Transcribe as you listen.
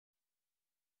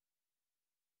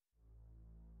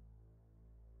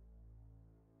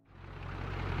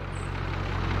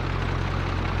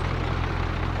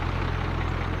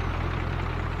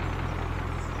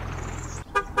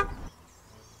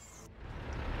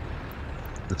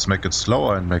Let's make it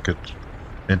slower and make it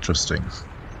interesting.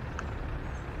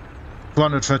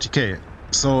 230k.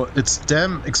 So it's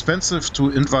damn expensive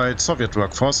to invite Soviet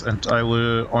workforce, and I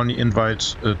will only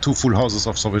invite 2 full houses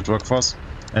of Soviet workforce.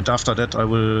 And after that I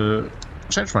will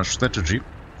change my strategy.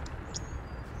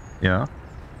 Yeah.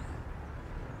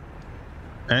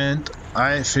 And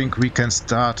I think we can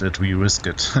start it, we risk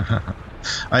it.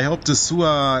 I hope the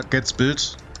sewer gets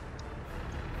built.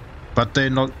 But they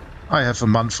not... I have a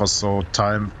month or so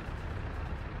time.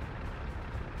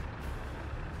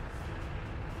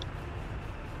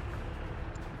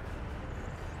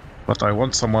 But I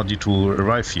want somebody to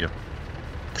arrive here.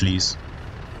 Please.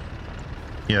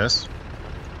 Yes.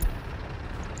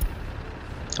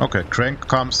 Okay, crane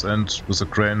comes, and with the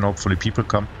crane hopefully people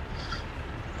come.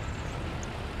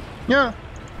 Yeah.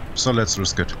 So let's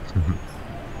risk it.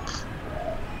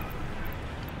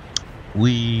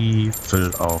 We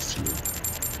fill our fuel.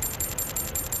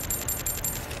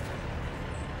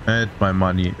 And my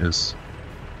money is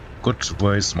good,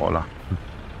 way smaller.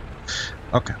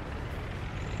 Okay.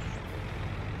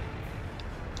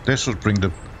 They should bring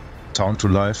the town to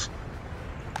life.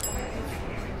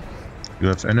 You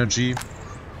have energy.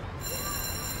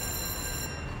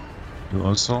 You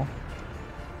also.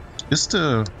 Is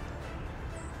the...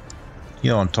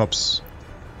 Here on tops.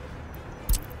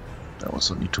 They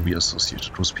also need to be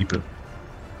associated with people.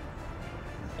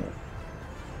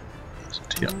 Is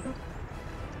it here?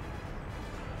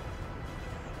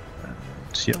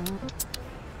 And here.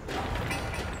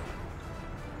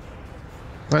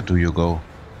 Where do you go?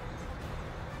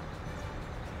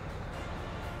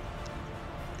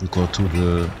 You go to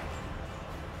the...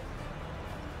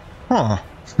 Oh.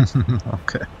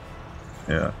 Okay.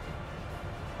 Yeah.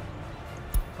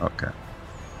 Okay.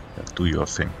 Yeah, do your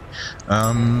thing.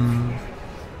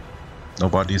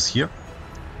 Nobody's here.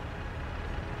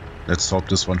 Let's hope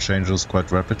this one changes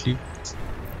quite rapidly.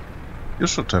 You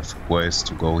should have ways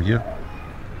to go here.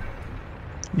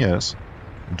 Yes,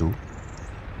 you do.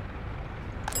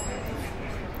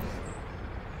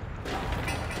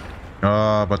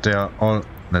 But they are all...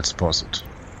 Let's pause it.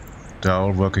 They are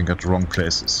all working at the wrong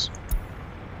places.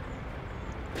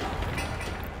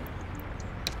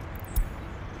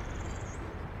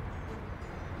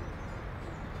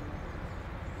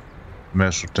 I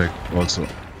should take also...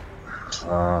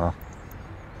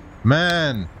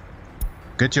 man!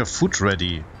 Get your food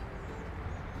ready.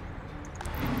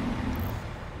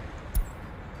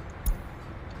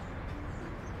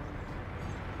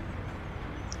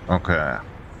 Okay.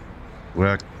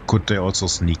 Where could they also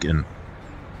sneak in?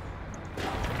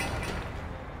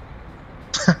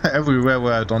 Everywhere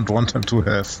where I don't want them to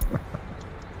have.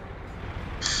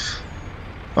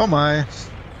 Oh my.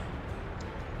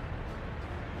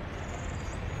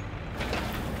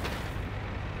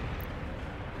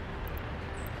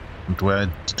 And where I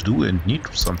do and need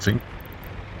something.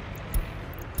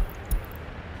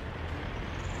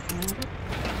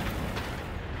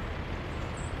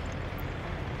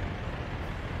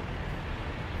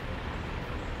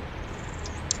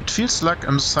 It feels like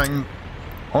I'm saying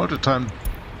all the time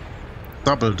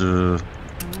double the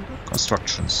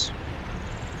constructions.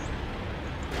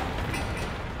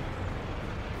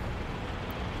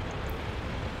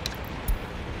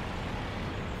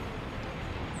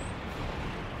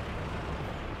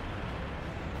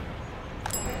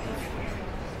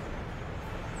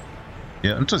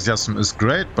 Yeah, enthusiasm is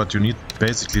great, but you need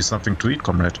basically something to eat,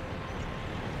 comrade.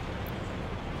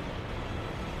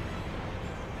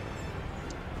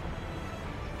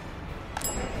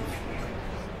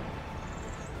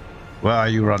 Where are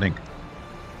you running?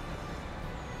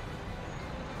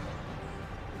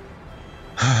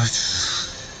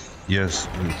 Yes.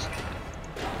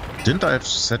 Didn't I have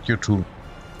set you to...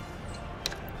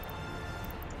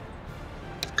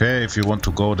 Okay, if you want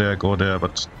to go there,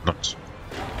 but not...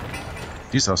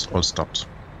 These are all stopped.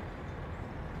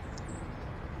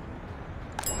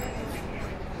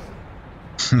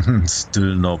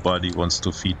 Still nobody wants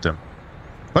to feed them.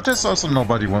 But there's also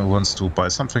nobody who wants to buy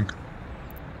something.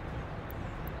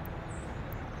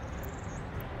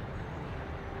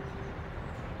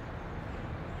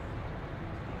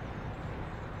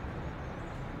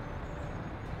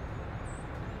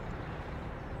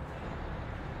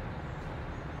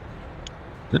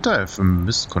 Did I have a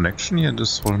missed connection here in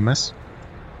this whole mess?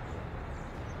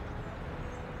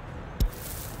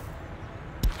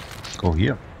 Go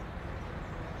here.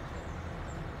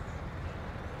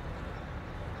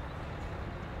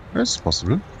 It's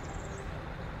possible.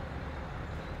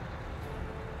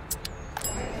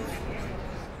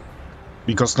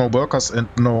 Because no workers and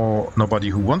nobody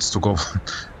who wants to go.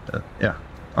 Yeah,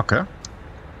 okay.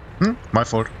 My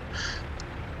fault.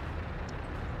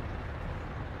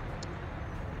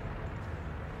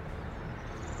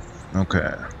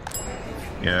 Okay.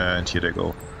 Yeah, and here they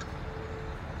go.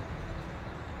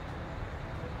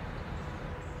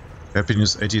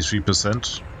 Happiness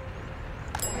 83%.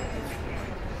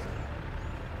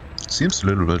 Seems a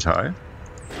little bit high.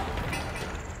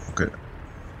 Okay.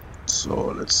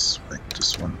 So let's make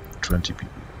this one 20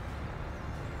 people.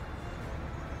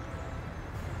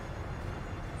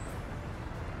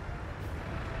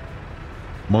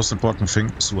 Most important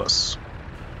thing, sewers.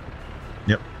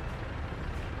 Yep.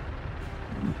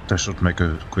 They should make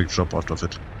a quick job out of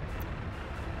it.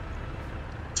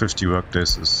 50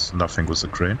 workdays is nothing with a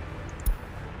crane.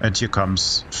 And here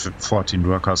comes 14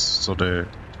 workers, so they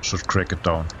should crack it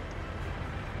down.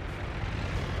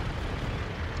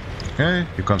 Okay,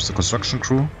 here comes the construction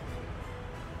crew.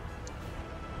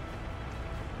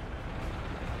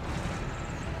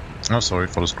 Oh, sorry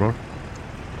for the scroll.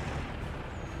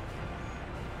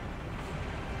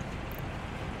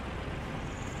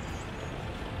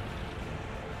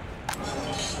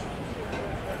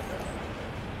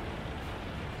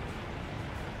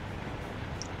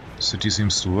 City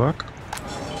seems to work.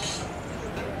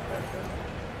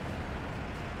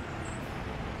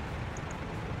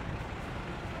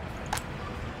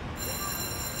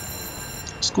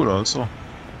 School also.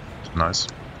 Nice.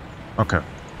 Okay.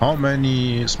 How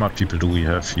many smart people do we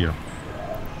have here?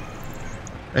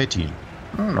 18.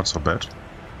 Not so bad.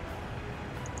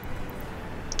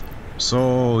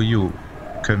 So you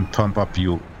can pump up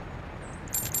you.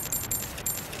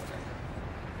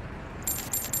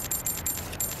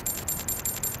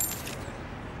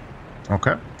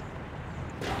 Okay.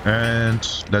 And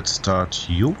let's start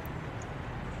you.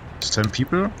 It's 10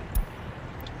 people.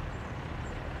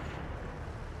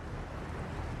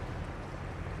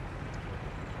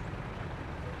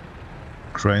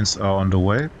 Cranes are on the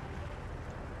way.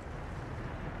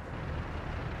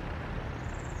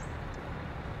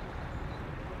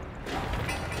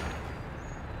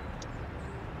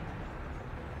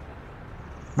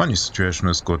 Money situation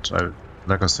is good.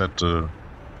 Like I said, the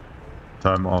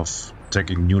time of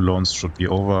taking new loans should be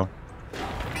over.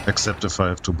 Except if I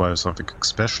have to buy something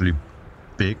especially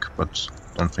big, but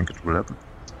don't think it will happen.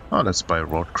 Oh, let's buy a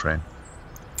road crane.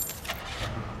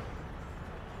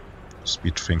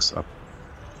 Speed things up.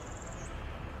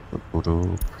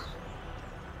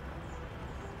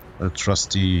 A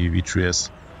trusty V3S.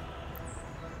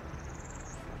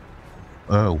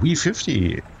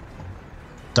 V50.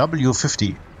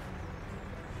 W50.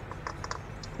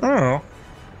 Oh,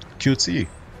 QC.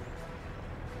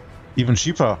 Even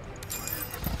cheaper.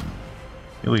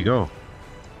 Here we go.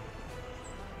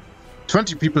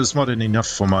 20 people is more than enough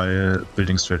for my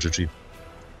building strategy.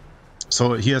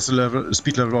 So he has a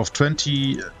speed level of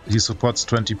 20. He supports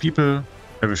 20 people.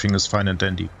 Everything is fine and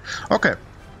dandy. Okay.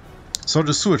 So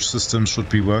the sewage system should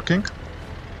be working.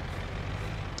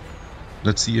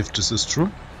 Let's see if this is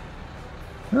true.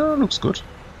 Yeah, looks good.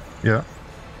 Yeah.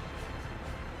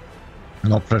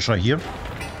 No pressure here.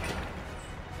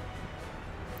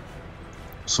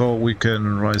 So we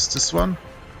can raise this one.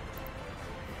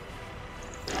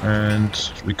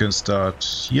 And we can start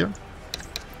here.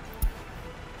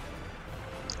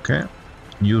 Okay.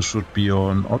 You should be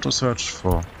on auto search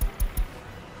for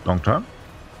long time.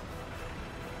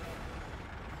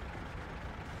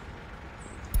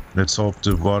 Let's hope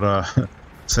the water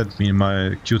sent me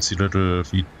my cutesy little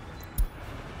feet.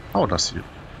 How does he?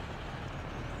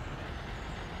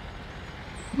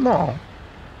 No.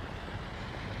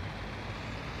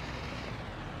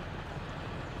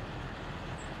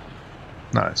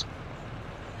 Nice.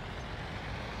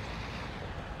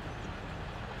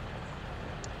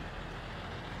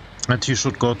 And he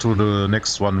should go to the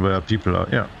next one where people are,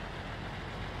 yeah.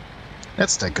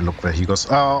 Let's take a look where he goes.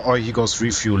 Oh, or he goes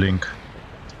refueling.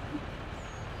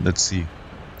 Let's see.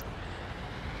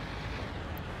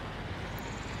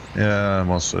 Yeah,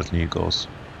 most certainly he goes.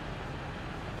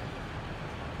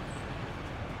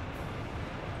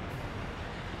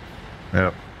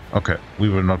 Yeah, okay. We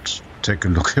will not take a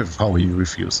look at how he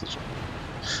refuses.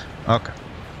 Okay.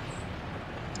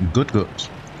 Good, good.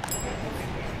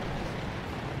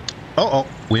 Oh,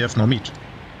 we have no meat.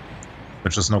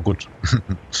 Which is no good.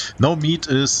 No meat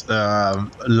is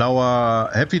lower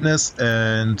happiness,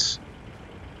 and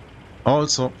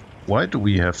also, why do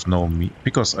we have no meat?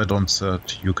 Because I don't said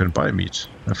you can buy meat.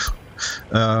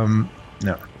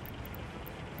 Yeah.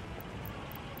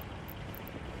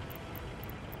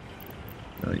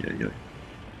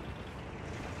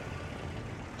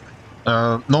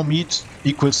 No meat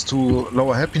equals to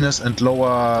lower happiness and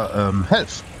lower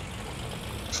health,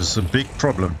 which is a big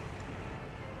problem.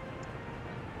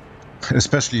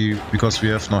 Especially because we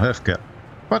have no healthcare.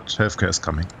 But healthcare is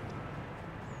coming.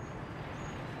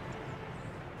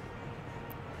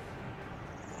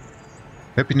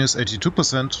 Happiness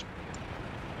 82%.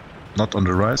 Not on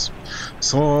the rise.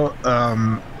 So,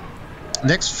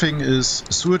 next thing is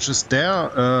sewage is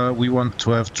there. We want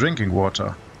to have drinking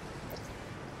water.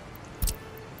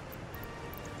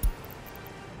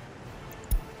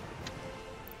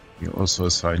 We also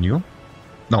assign you.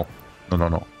 No.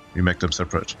 We make them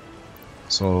separate.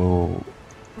 So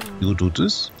you do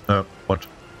this. What?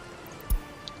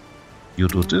 You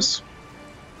do this.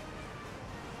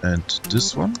 And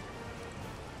this one.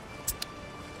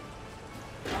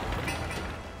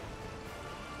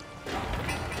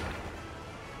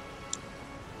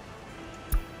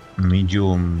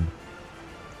 Medium.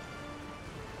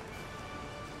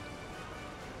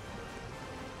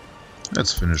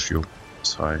 Let's finish you.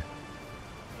 It's high.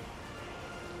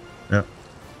 Yeah.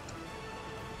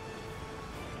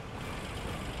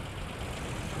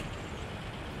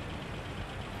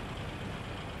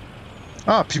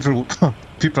 Ah, people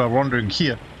are wandering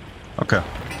here. Okay.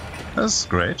 That's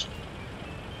great.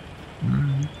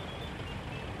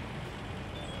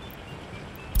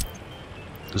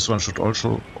 This one should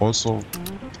also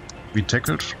be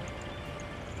tackled.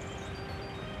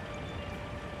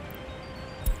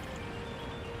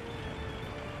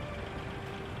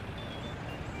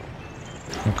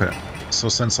 Okay, so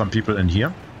send some people in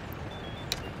here.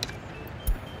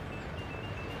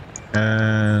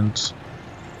 And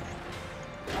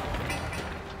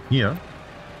here.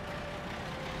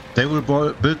 They will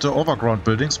build the overground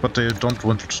buildings, but they don't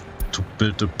want to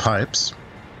build the pipes.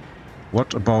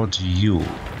 What about you?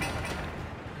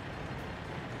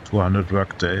 200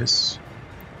 work days.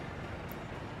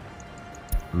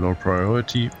 Low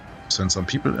priority. Send some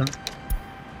people in.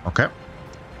 Okay.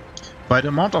 By the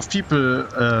amount of people,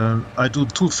 I do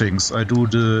two things. I do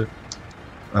the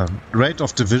rate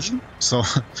of division. So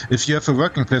if you have a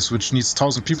working place which needs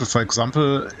 1,000 people, for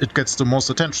example, it gets the most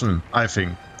attention, I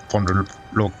think, from the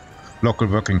local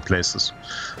working places.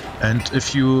 And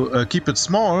if you keep it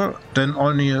small, then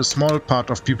only a small part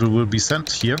of people will be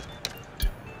sent here.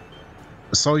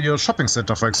 So your shopping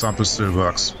center, for example, still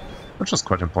works, which is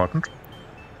quite important.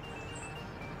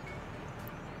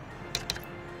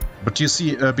 But you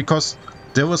see, because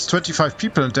there was 25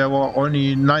 people and there were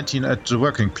only 19 at the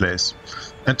working place.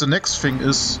 And the next thing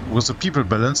is, with the people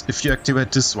balance, if you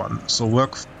activate this one, so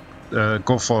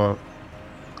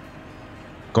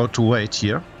go to wait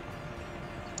here.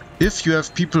 If you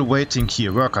have people waiting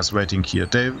here, workers waiting here,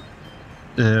 they,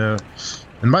 in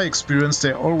my experience,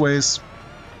 they always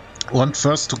want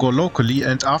first to go locally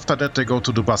and after that they go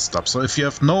to the bus stop. So if you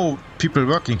have no people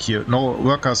working here, no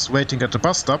workers waiting at the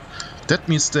bus stop, that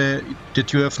means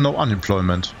that you have no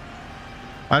unemployment.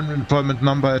 Unemployment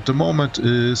number at the moment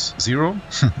is 0.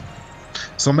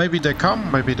 So maybe they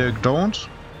come, maybe they don't.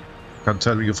 Can't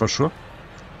tell you for sure.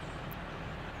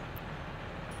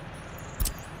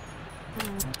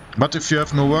 But if you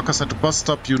have no workers at the bus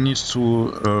stop, you need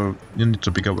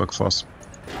a bigger workforce.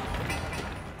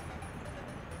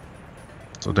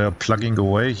 So they are plugging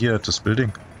away here at this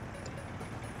building.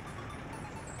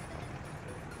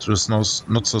 So it's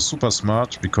not so super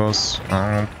smart because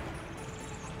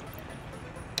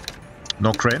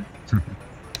no crane.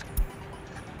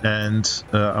 And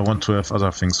I want to have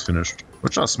other things finished,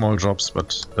 which are small jobs,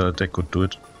 but they could do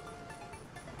it.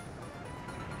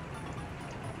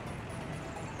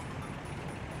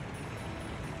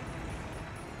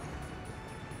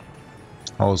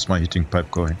 How is my heating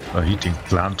pipe going? Heating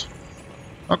plant.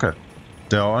 Okay,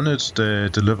 they are on it. They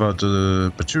deliver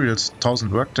the materials,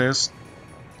 1,000 work days.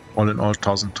 All in all,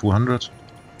 1,200.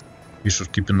 We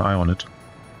should keep an eye on it.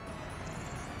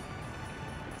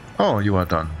 Oh, you are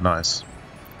done. Nice.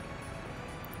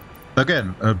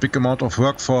 Again, a big amount of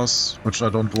workforce, which I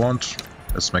don't want.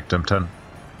 Let's make them 10.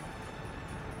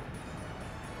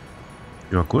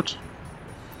 You're good.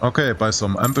 Okay, buy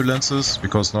some ambulances,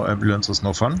 because no ambulances,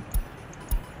 no fun.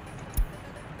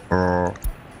 Or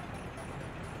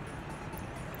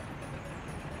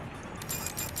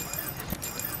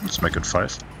let's make it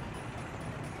 5.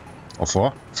 Or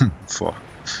 4. 4.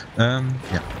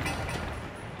 Yeah.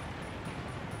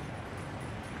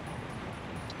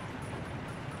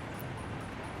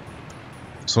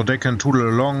 So they can toodle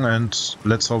along and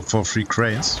let's hope for 3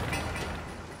 cranes.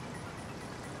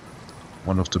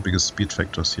 One of the biggest speed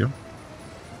factors here.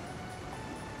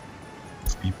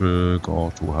 If people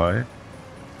go too high.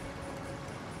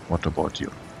 What about you?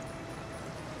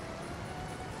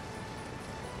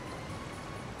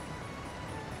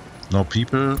 No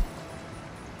people.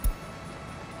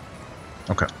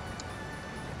 Okay.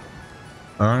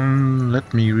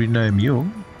 Let me rename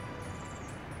you.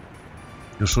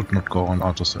 You should not go on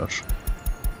auto search.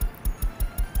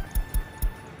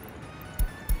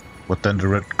 But then the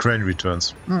red crane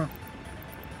returns.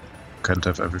 Can't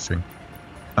have everything.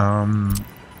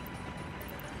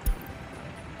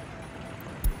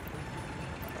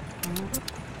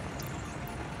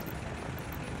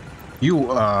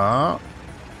 You are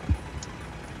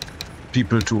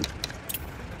people too.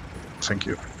 Thank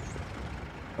you.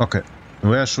 Okay,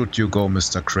 where should you go,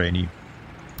 Mr. Craney?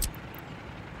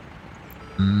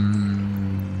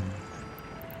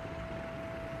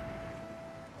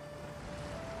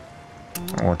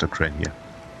 I want a crane here.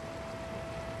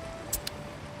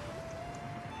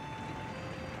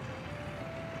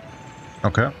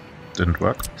 Okay, didn't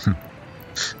work.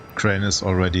 Crane is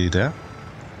already there.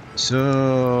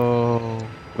 So,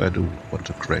 where do we want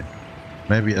a crane?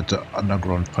 Maybe at the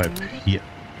underground pipe here.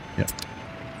 Yeah.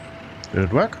 Did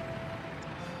it work?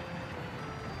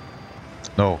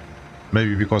 No.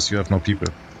 Maybe because you have no people.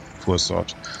 Poor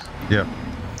thought. Yeah.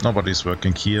 Nobody's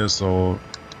working here, so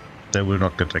they will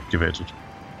not get activated.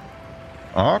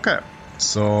 Okay.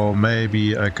 So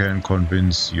maybe I can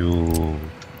convince you.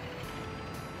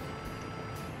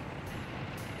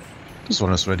 This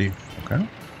one is ready. Okay.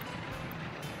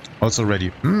 Also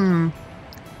ready.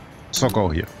 So go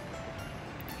here.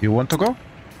 You want to go?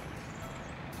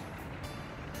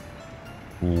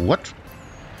 What?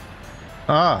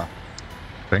 Ah.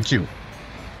 Thank you.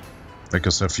 Make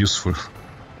yourself useful.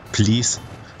 Please.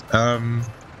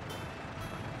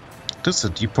 This is a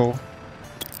depot.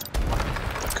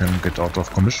 Can get out of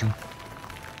commission.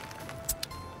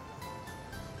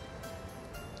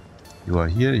 You are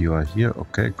here, you are here.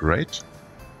 Okay, great.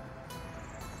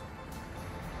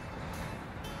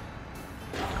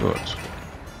 Good.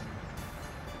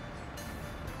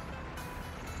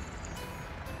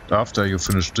 After you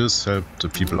finish this, help the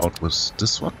people out with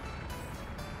this one.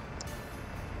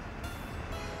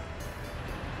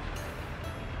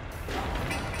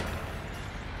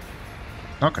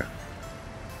 Okay.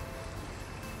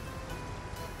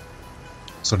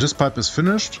 So this pipe is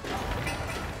finished.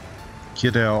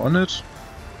 Here they are on it.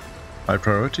 High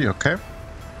priority, okay.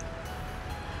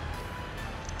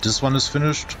 This one is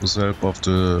finished with the help of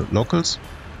the locals.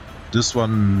 This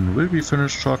one will be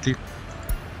finished shortly.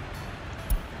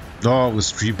 Oh, with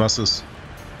 3 buses.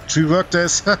 3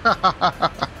 workdays.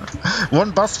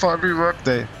 1 bus for every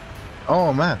workday.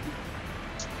 Oh man.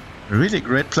 Really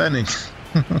great planning.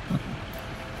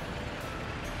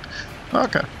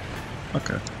 Okay.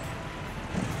 Okay.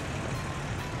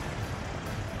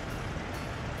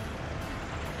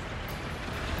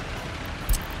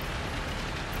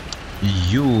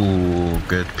 You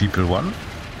get people 1.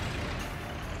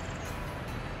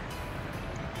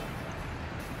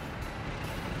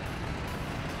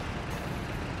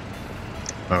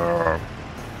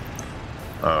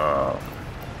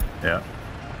 Yeah.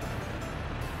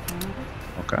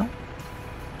 Okay.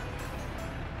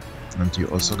 And you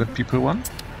also get people 1.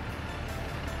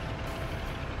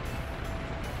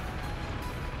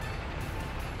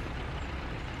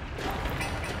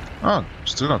 Ah,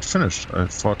 still not finished. I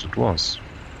thought it was.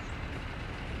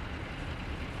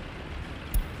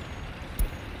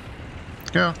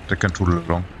 Yeah, they can toodle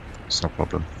along. It's no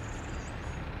problem.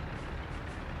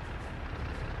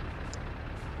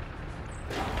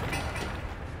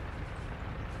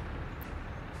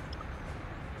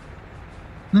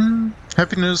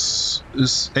 Happiness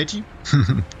is 80.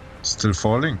 Still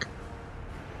falling.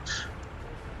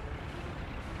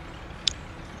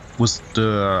 With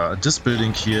this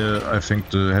building here, I think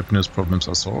the happiness problems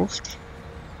are solved.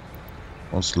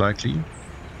 Most likely.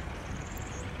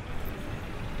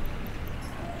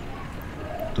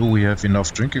 Do we have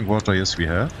enough drinking water? Yes, we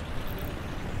have.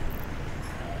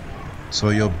 So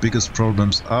your biggest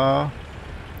problems are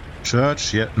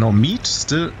church, yeah, no, meat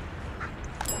still.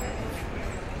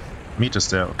 Meat is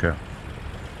there, okay.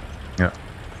 Yeah.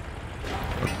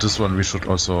 But this one we should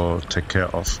also take care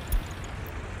of.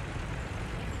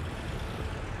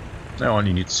 I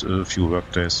only need a few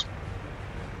work days.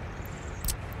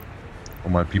 Oh,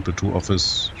 my people 2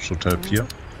 office should help here.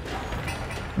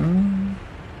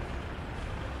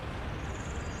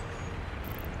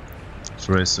 Let's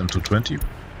raise them to 20.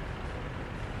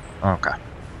 Okay.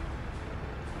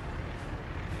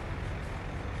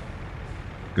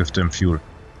 Give them fuel.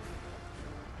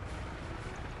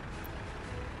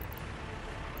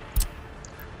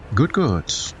 Good,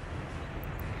 good.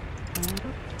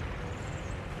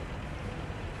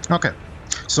 Okay,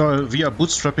 so we are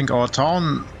bootstrapping our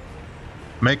town,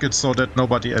 make it so that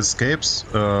nobody escapes,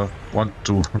 want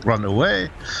to run away,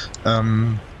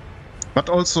 but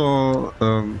also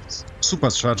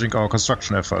supercharging our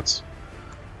construction efforts.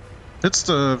 It's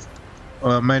the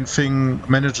main thing,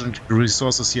 managing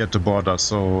resources here at the border,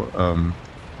 so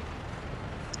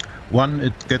One,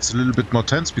 it gets a little bit more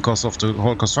tense because of the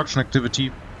whole construction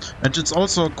activity. And it's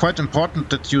also quite important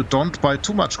that you don't buy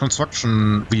too much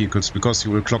construction vehicles because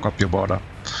you will clog up your border.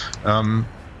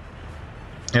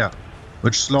 Yeah,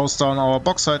 which slows down our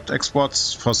bauxite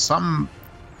exports for some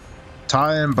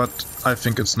time, but I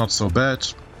think it's not so bad.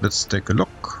 Let's take a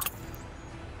look.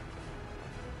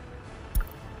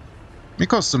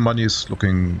 Because the money is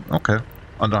looking okay,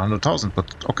 under 100,000,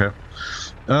 but okay.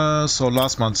 So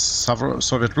last month's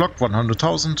Soviet bloc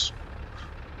 100,000.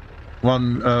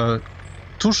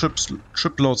 Two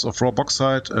shiploads of raw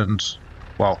bauxite, and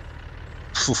wow,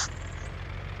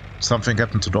 something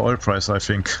happened to the oil price, I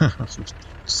think.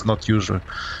 It's not usual.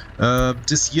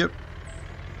 This year,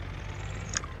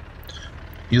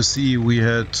 you see, we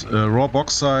had raw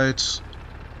bauxite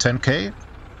 10k,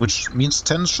 which means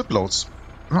 10 shiploads.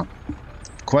 Oh,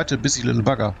 quite a busy little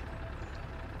bugger.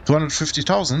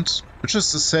 250,000, which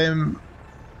is the same.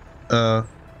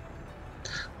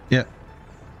 Yeah,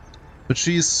 which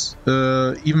is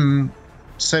even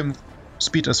same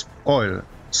speed as oil.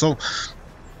 So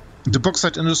the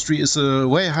bauxite industry is a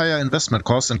way higher investment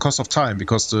cost and cost of time,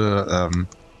 because the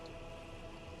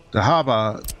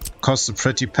harbor costs a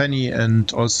pretty penny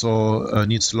and also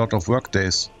needs a lot of work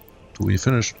days to be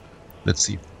finished. Let's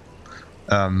see.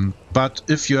 But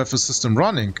if you have a system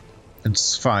running,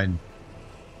 it's fine.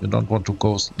 You don't want to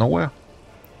go nowhere.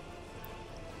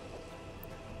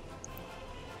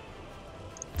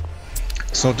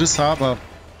 So this harbor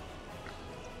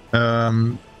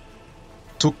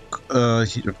took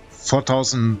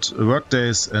 4,000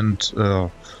 workdays and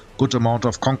good amount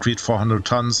of concrete, 400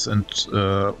 tons, and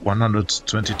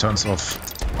 120 tons of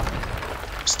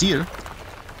steel,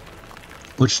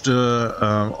 which the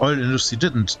oil industry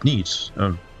didn't need.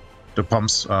 The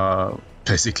pumps are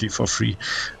basically for free.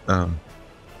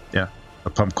 Yeah, a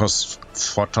pump costs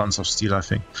 4 tons of steel, I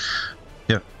think.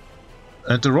 Yeah.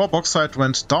 And the raw bauxite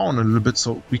went down a little bit,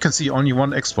 so we can see only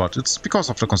one export. It's because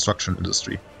of the construction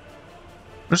industry.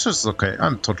 Which is okay,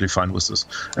 I'm totally fine with this.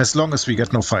 As long as we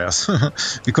get no fires.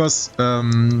 Because,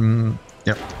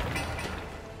 yeah.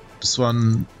 This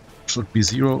one should be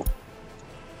 0.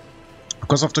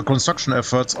 Because of the construction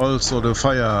efforts, also the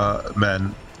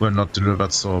firemen were not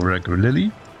delivered so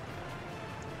regularly.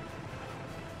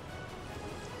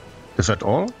 If at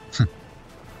all.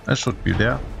 I should be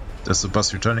there. There's the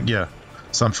bus returning. Yeah,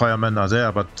 some firemen are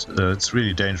there, but it's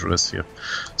really dangerous here.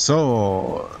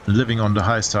 So, living on the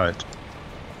high side.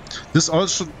 This all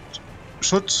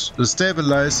should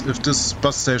stabilize if this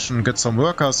bus station gets some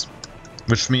workers,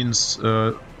 which means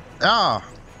hello.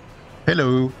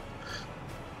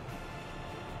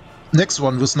 Next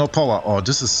one with no power. Oh,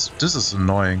 this is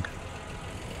annoying.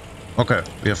 Okay,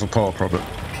 we have a power problem.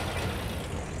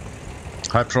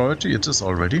 High priority it is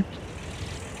already.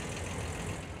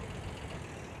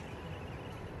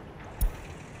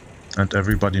 And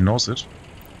everybody knows it.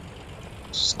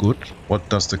 It's good. What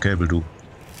does the cable do?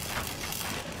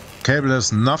 Cable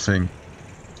has nothing.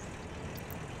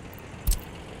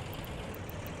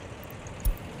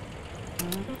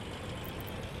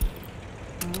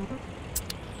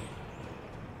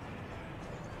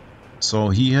 So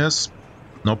he has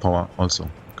no power also.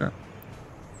 Okay.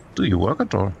 Do you work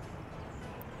at all?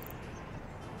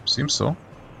 Seems so.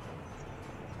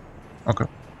 Okay.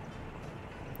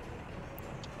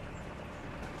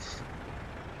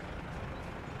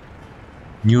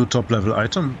 New top level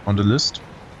item on the list.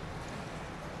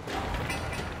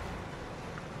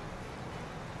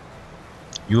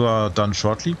 You are done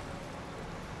shortly.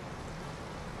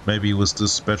 Maybe with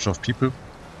this batch of people.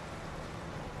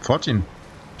 14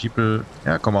 people.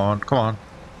 Yeah, come on, come on.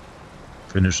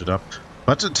 Finish it up.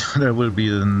 But there will be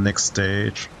the next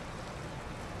stage.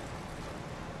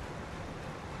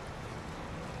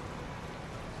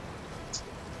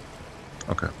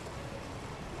 Okay.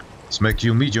 Let's make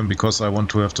you medium because I want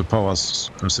to have the power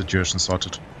situation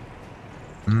sorted.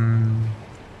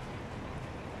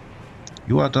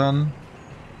 You are done.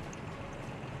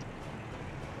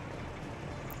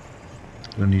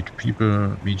 You need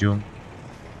people, medium.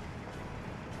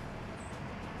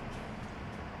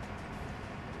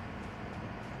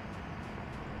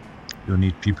 You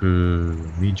need people,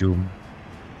 medium.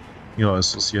 You are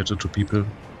associated to people.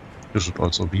 You should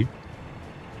also be.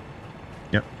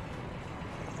 Yeah.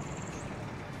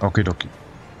 Okay, dokie.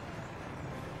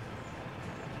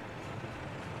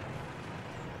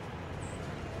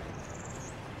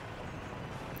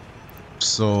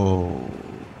 So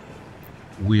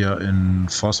we are in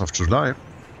 4th of July.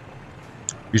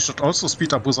 We should also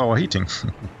speed up with our heating.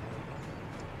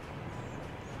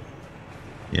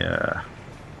 Yeah.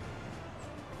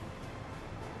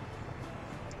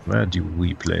 Where do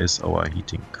we place our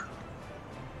heating?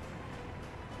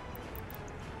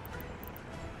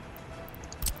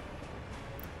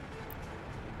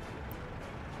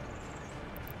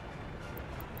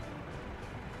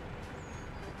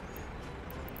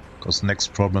 Because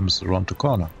next problem is around the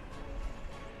corner.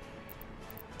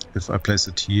 If I place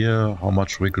it here, how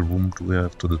much wiggle room do we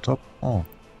have to the top? Oh.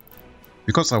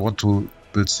 Because I want to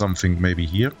build something maybe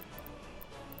here.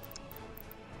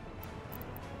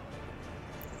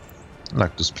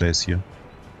 Like this place here.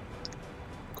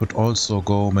 Could also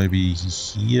go maybe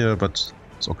here, but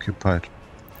it's occupied.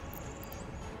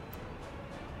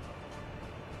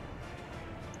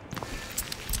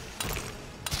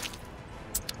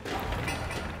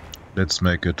 Let's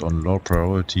make it on low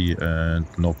priority and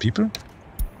no people.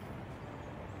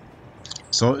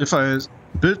 So if I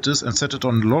build this and set it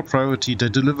on low priority, they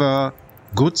deliver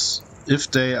goods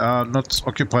if they are not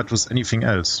occupied with anything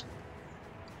else.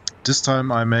 This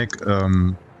time I make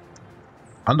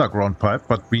underground pipe,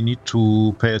 but we need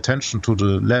to pay attention to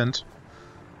the land.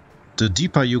 The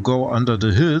deeper you go under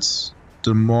the hills,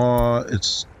 the more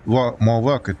more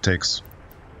work it takes.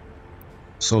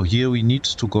 So here we need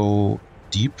to go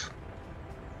deep.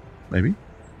 Maybe?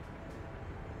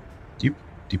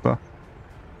 Deeper.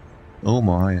 Oh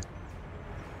my.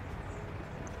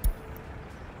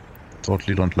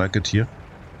 Totally don't like it here.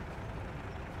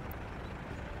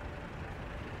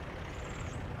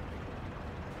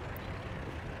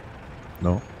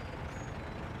 No.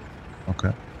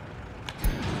 Okay.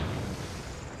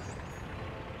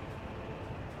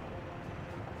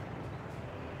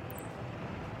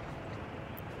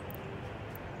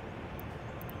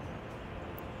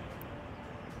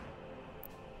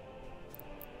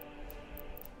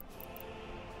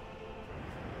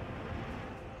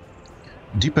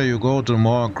 Deeper you go, the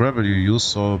more gravel you use,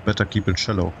 so better keep it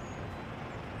shallow.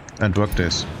 And work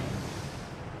days.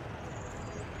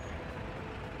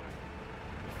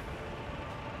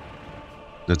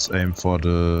 Let's aim for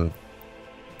the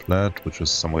plat, which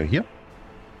is somewhere here.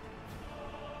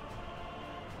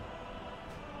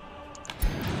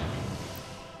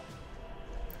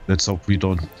 Let's hope we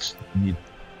don't need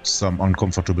some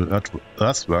uncomfortable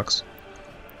earthworks.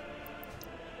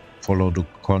 Follow the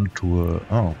contour.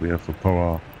 Oh, we have a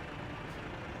power.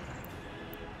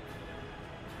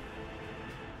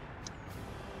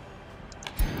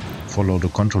 Follow the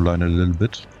contour line a little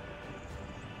bit.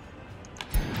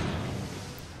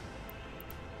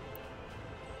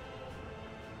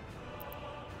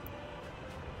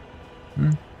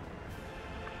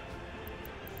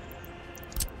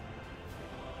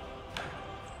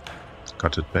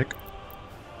 Cut it back.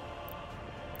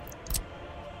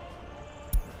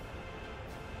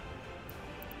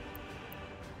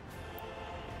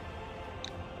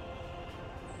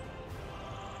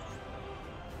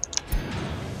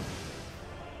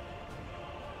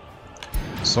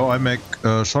 So I make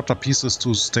shorter pieces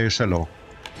to stay shallow.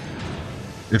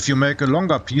 If you make a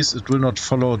longer piece, it will not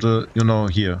follow the, you know,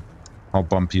 here, how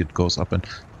bumpy it goes up.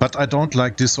 But I don't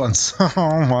like this one.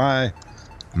 Oh my.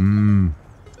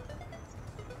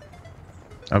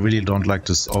 I really don't like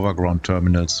this overground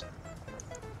terminals.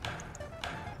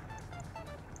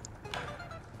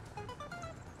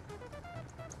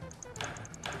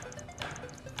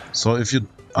 So if you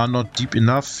are not deep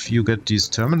enough, you get these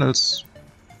terminals.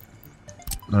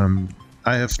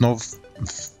 I have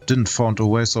didn't found a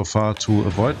way so far to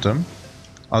avoid them,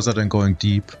 other than going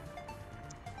deep.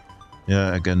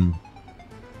 Yeah, again,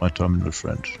 my terminal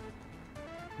friend.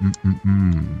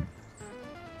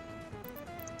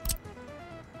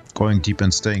 Going deep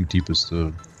and staying deep is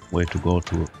the way to go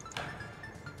to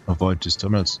avoid these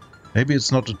terminals. Maybe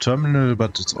it's not a terminal,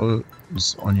 but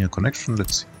it's on your connection.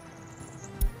 Let's see.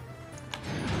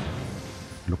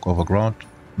 Look overground.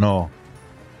 No.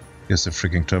 Here's the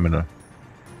freaking terminal.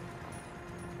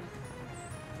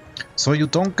 So you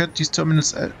don't get these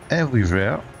terminals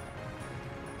everywhere.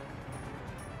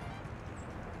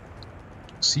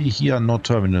 See, here are no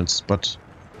terminals, but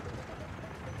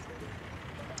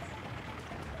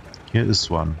here is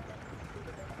one.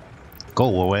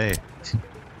 Go away.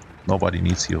 Nobody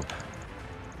needs you.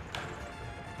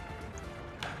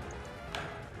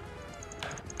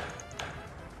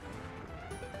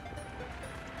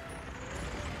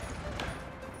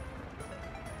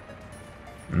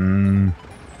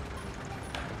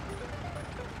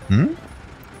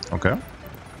 Okay.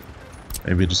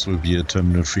 Maybe this will be a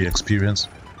terminal-free experience.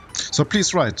 So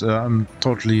please write. I'm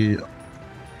totally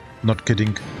not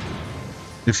kidding.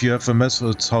 If you have a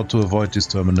method how to avoid these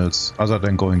terminals, other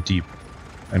than going deep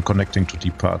and connecting to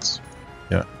deep parts.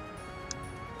 Yeah.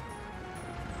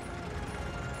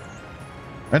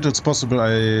 And it's possible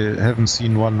I haven't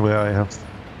seen one where I have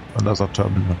another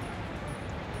terminal.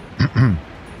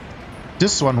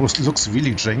 This one looks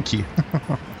really janky.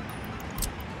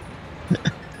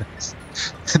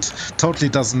 It totally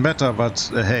doesn't matter, but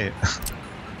hey.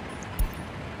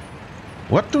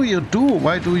 What do you do?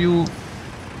 Why do you...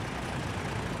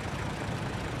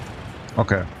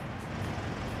 Okay.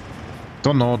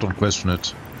 Don't know, don't question it.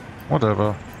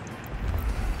 Whatever.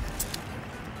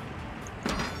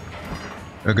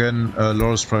 Again,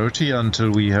 lowest priority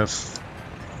until we have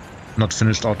not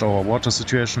finished out our water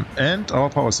situation and our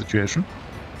power situation.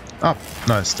 Ah,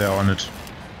 nice, they're on it.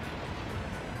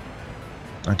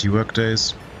 90 work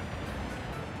days.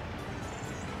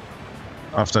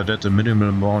 After that, a minimal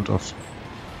amount of...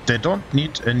 They don't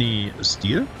need any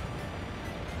steel.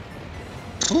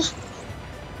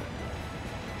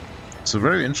 It's a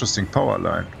very interesting power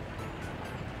line.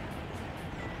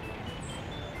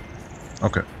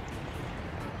 Okay.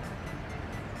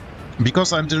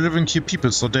 Because I'm delivering here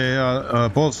people, so they are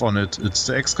both on it. It's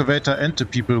the excavator and the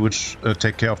people which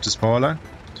take care of this power line.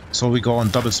 So we go on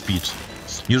double speed.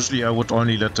 Usually I would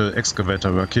only let the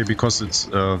excavator work here because it's...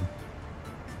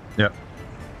 yeah.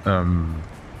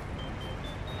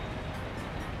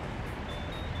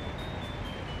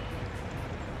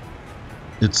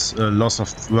 It's a loss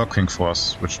of working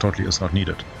force, which totally is not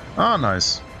needed. Ah,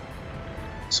 nice.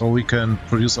 So we can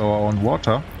produce our own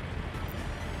water,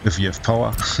 if we have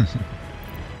power.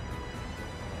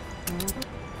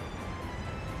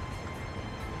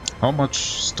 How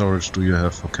much storage do you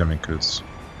have for chemicals?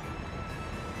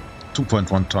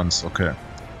 2.1 tons, okay.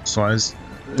 So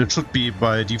it should be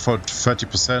by default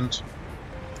 30%.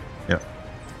 Yeah.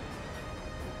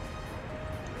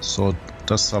 So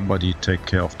does somebody take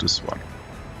care of this one?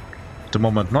 At the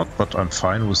moment not, but I'm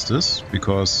fine with this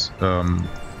because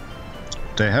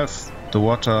they have the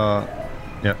water,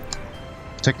 yeah,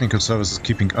 technical services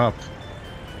keeping up.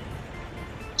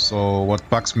 So what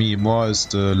bugs me more is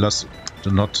the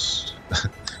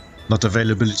not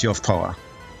availability of power.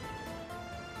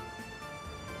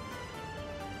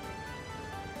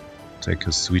 Take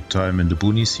a sweet time in the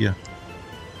boonies here.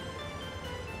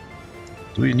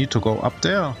 Do you need to go up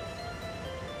there?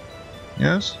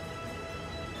 Yes?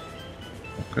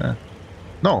 Okay.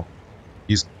 No.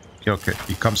 He's... okay,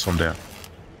 he comes from there.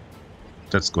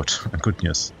 That's good. Good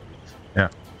news. Yeah.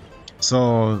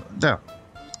 So, there.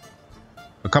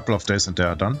 A couple of days and they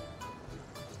are done.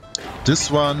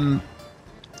 This one...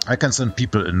 I can send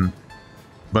people in.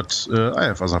 But I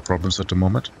have other problems at the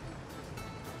moment.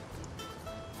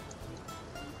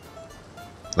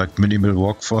 Like minimal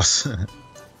workforce.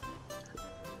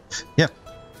 Yeah.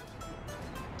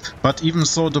 But even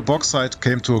so, the bauxite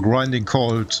came to a grinding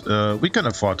halt. We can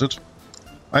afford it.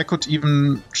 I could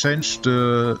even change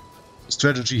the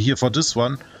strategy here for this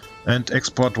one and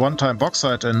export one time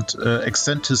bauxite and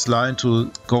extend his line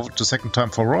to go the second time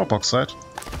for raw bauxite.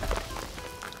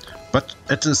 But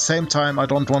at the same time, I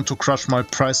don't want to crush my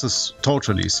prices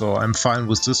totally, so I'm fine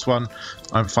with this one.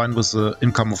 I'm fine with the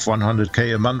income of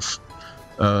 100k a month,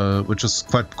 which is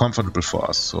quite comfortable for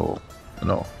us, so, you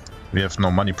know, we have no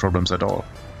money problems at all.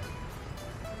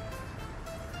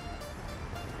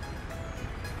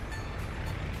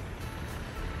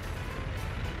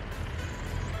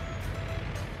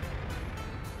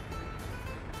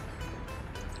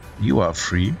 You are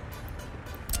free.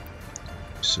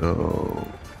 So...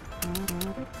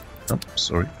 oh,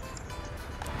 sorry.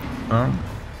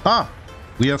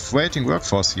 We have waiting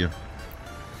workforce here.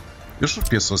 You should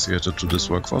be associated to this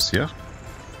workforce, yeah?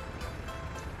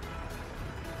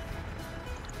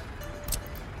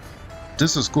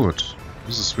 This is good.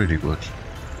 This is really good.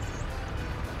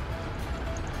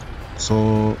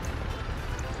 So...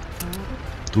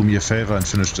 do me a favor and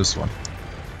finish this one.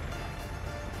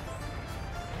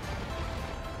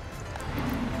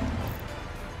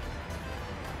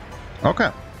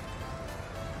 Okay.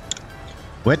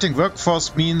 Waiting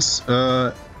workforce means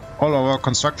all our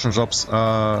construction jobs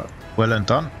are well and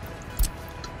done.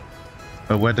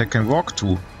 Where they can walk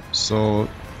to. So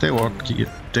they walk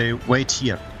here. They wait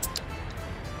here.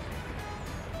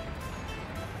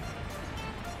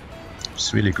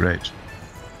 It's really great.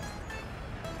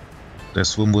 They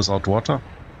swim without water.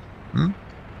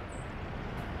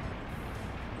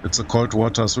 It's a cold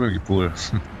water swimming pool.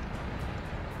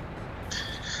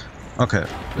 Okay,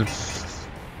 if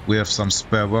we have some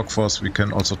spare workforce, we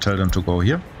can also tell them to go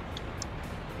here.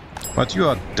 But you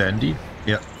are dandy.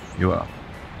 Yeah, you are.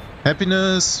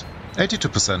 Happiness,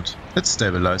 82%. It's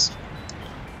stabilized.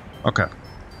 Okay.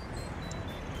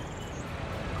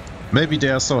 Maybe they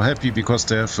are so happy because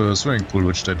they have a swimming pool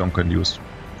which they don't can use.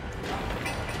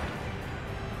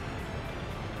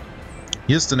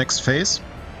 Here's the next phase.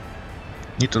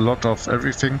 Need a lot of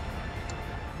everything.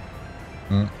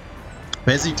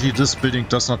 Basically, this building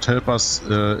does not help us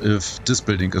if this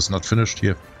building is not finished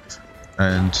here.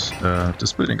 And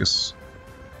this building is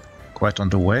quite on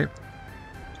the way.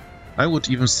 I would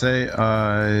even say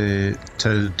I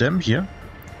tell them here.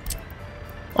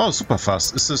 Oh, super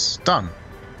fast. Is this done?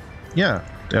 Yeah,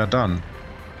 they are done.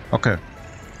 Okay.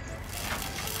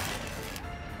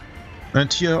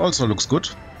 And here also looks good.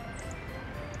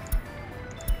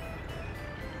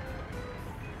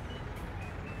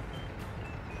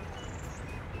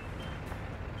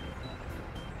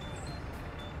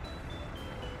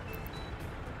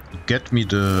 Get me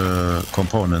the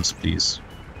components, please.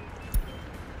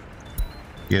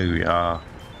 Here we are.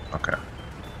 Okay.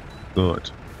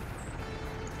 Good.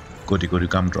 Goody goody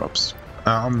gumdrops.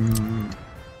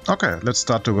 Okay, let's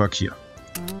start the work here.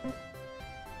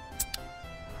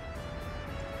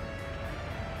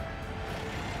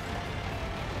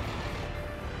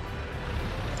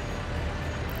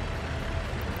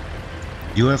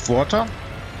 You have water?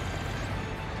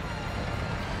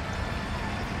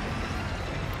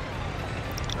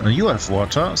 You have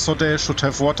water, so they should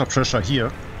have water pressure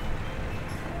here.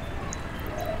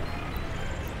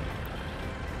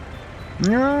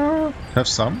 Yeah, have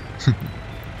some.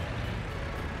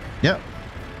 Yeah.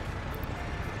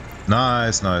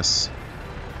 Nice, nice.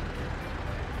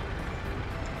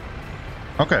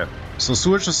 Okay, so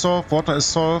sewage is solved, water is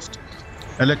solved,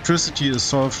 electricity is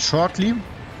solved shortly.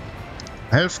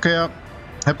 Healthcare,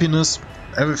 happiness,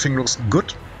 everything looks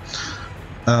good.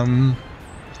 The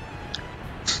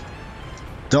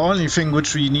only thing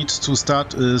which we need to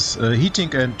start is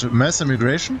heating and mass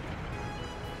immigration.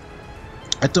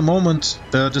 At the moment,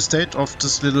 the state of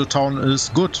this little town is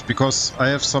good because I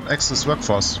have some excess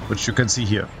workforce, which you can see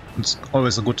here. It's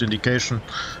always a good indication.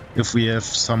 If we have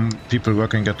some people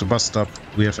working at the bus stop,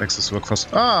 we have excess workforce.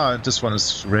 Ah, this one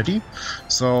is ready,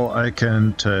 so I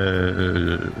can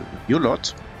tell you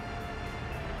lot.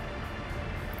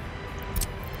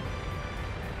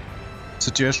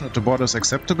 Situation at the border is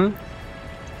acceptable.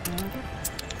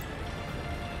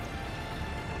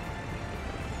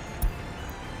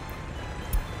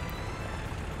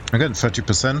 Again,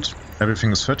 30%.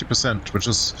 Everything is 30%, which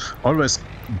is always a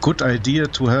good idea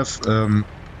to have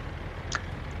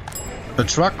a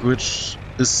truck which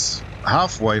is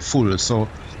halfway full. So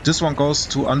this one goes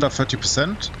to under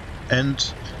 30%,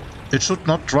 and it should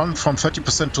not run from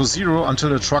 30% to 0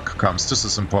 until the truck comes. This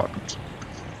is important.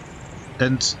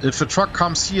 And if a truck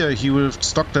comes here, he will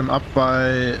stock them up by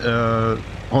a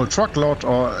whole truckload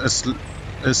or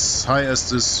as high as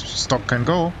this stock can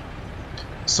go.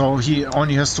 So he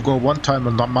only has to go one time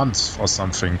a month or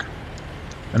something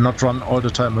and not run all the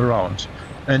time around.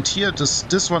 And here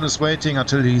this one is waiting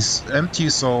until he's empty,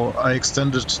 so I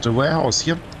extended the warehouse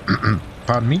here.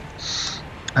 Pardon me.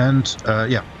 And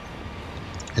yeah,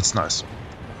 it's nice.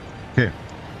 Okay.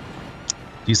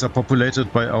 These are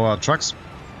populated by our trucks.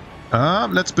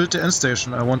 Let's build the end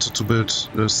station I wanted to build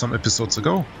some episodes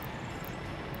ago.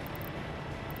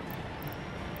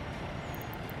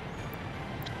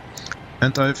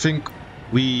 And I think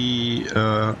we...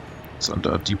 it's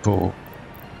under depot.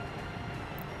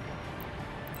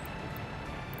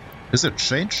 Is it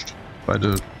changed by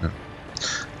the...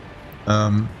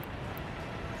 No.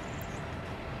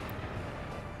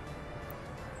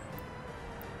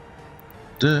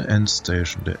 The end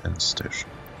station, the end station.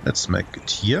 Let's make it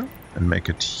here and make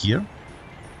it here.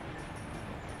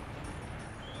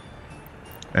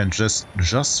 And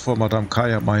just for Madame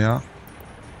Kaya Maya,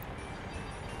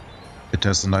 it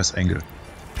has a nice angle.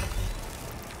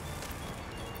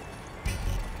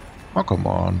 Oh, come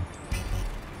on.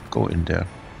 Go in there.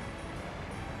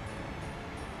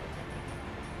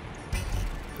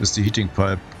 Is the heating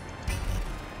pipe.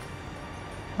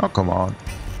 Oh, come on.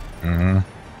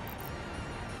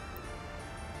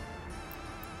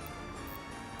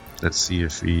 Let's see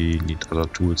if we need other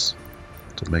tools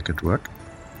to make it work.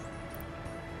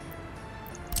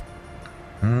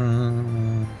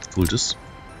 Pull this.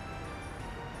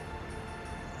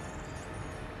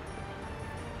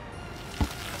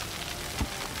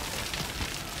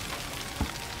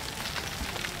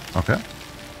 Okay.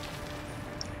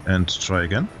 And try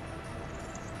again.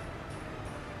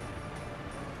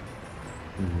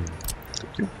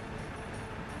 Thank you.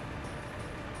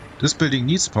 This building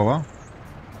needs power.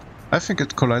 I think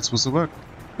it collides with the work.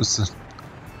 With the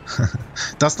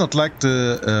does not like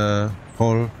the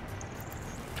whole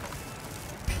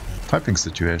piping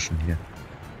situation here.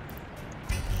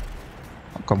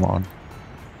 Oh, come on.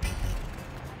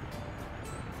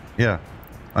 Yeah,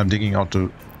 I'm digging out the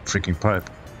freaking pipe.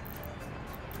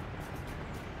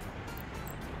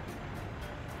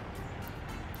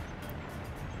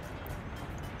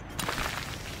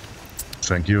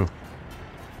 Thank you.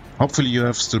 Hopefully you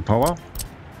have still power.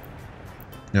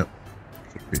 Yeah,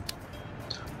 should be.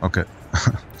 Okay.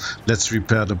 Let's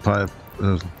repair the pipe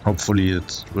hopefully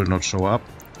it will not show up.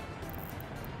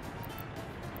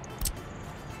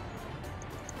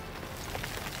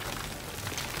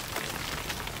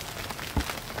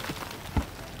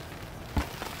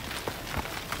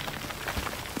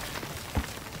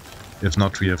 If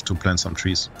not, we have to plant some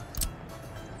trees.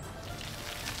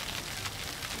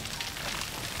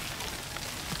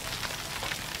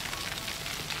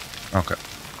 Okay.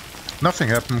 Nothing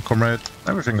happened, comrade.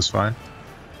 Everything is fine.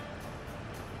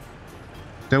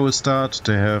 They will start.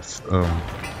 They have,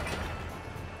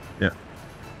 yeah,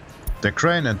 their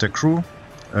crane and their crew.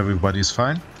 Everybody's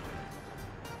fine.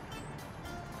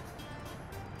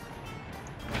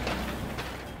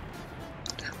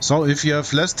 So if you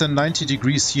have less than 90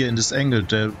 degrees here in this angle,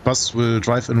 the bus will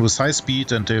drive in with high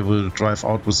speed and they will drive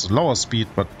out with lower speed,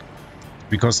 but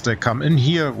because they come in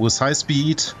here with high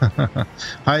speed,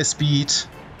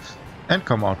 and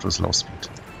come out with low speed.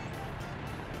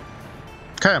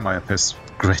 Kaya pays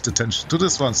great attention to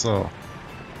this one, so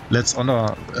let's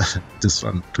honor this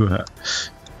one to her.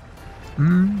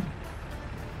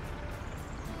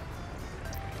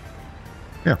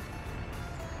 Yeah.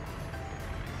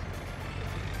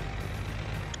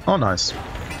 Oh, nice.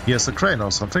 He has a crane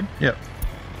or something. Yeah.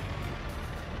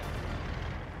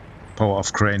 Power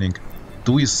of craning.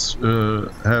 Do we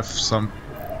have some...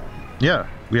 Yeah,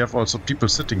 we have also people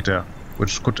sitting there,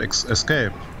 which could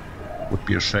escape. Would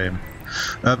be a shame.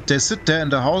 They sit there in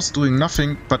the house doing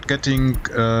nothing but getting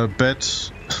bad...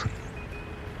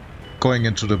 going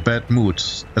into the bad mood.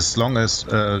 As long as...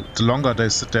 the longer they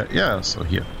sit there... Yeah, so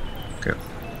here. Okay.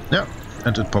 Yeah,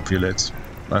 and it populates.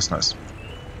 Nice, nice.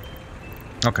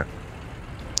 Okay.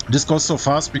 This goes so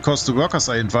fast because the workers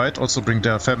I invite also bring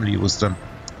their family with them.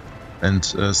 And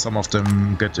some of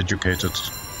them get educated.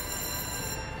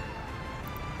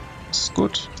 It's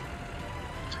good.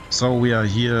 So we are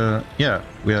here. Yeah,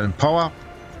 we are in power.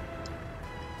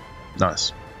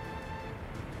 Nice.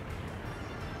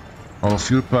 Our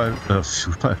fuel pipe.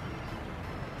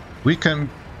 We can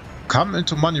come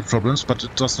into money problems, but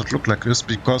it does not look like this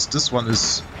because this one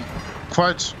is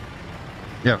quite,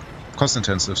 yeah, cost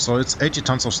intensive. So it's 80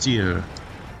 tons of steel.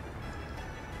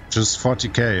 Just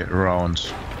 40k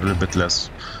around, a little bit less.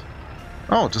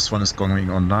 Oh, this one is going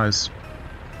on nice.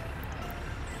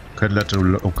 Can let the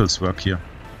locals work here.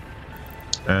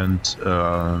 And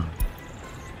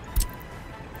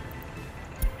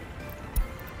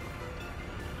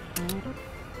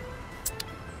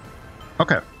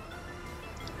okay.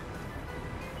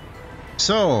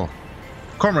 So,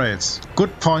 comrades,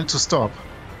 good point to stop.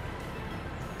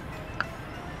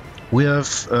 We have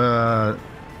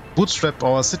bootstrapped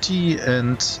our city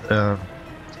and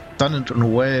done it in a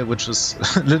way which is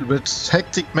a little bit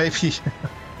hectic maybe.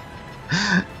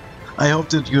 I hope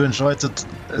that you enjoyed it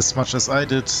as much as I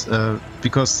did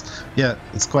because yeah,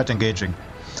 it's quite engaging.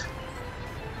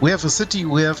 We have a city,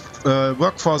 we have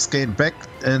workforce gained back,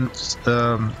 and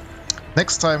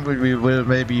next time we will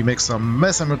maybe make some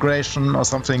mass immigration or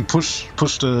something, push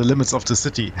the limits of the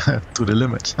city to the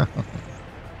limit.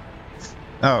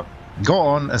 Oh, go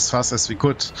on as fast as we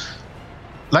could.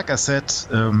 Like I said,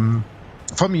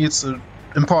 for me it's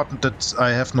important that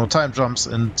I have no time jumps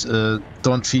and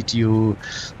don't feed you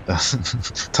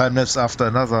time lapse after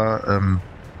another.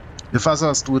 If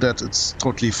others do that, it's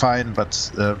totally fine,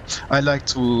 but I like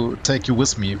to take you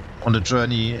with me on the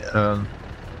journey,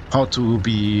 how to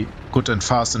be good and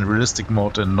fast in realistic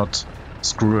mode and not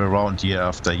screw around year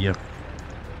after year.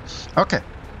 Okay,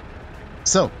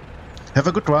 so have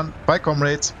a good one. Bye,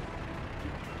 comrades.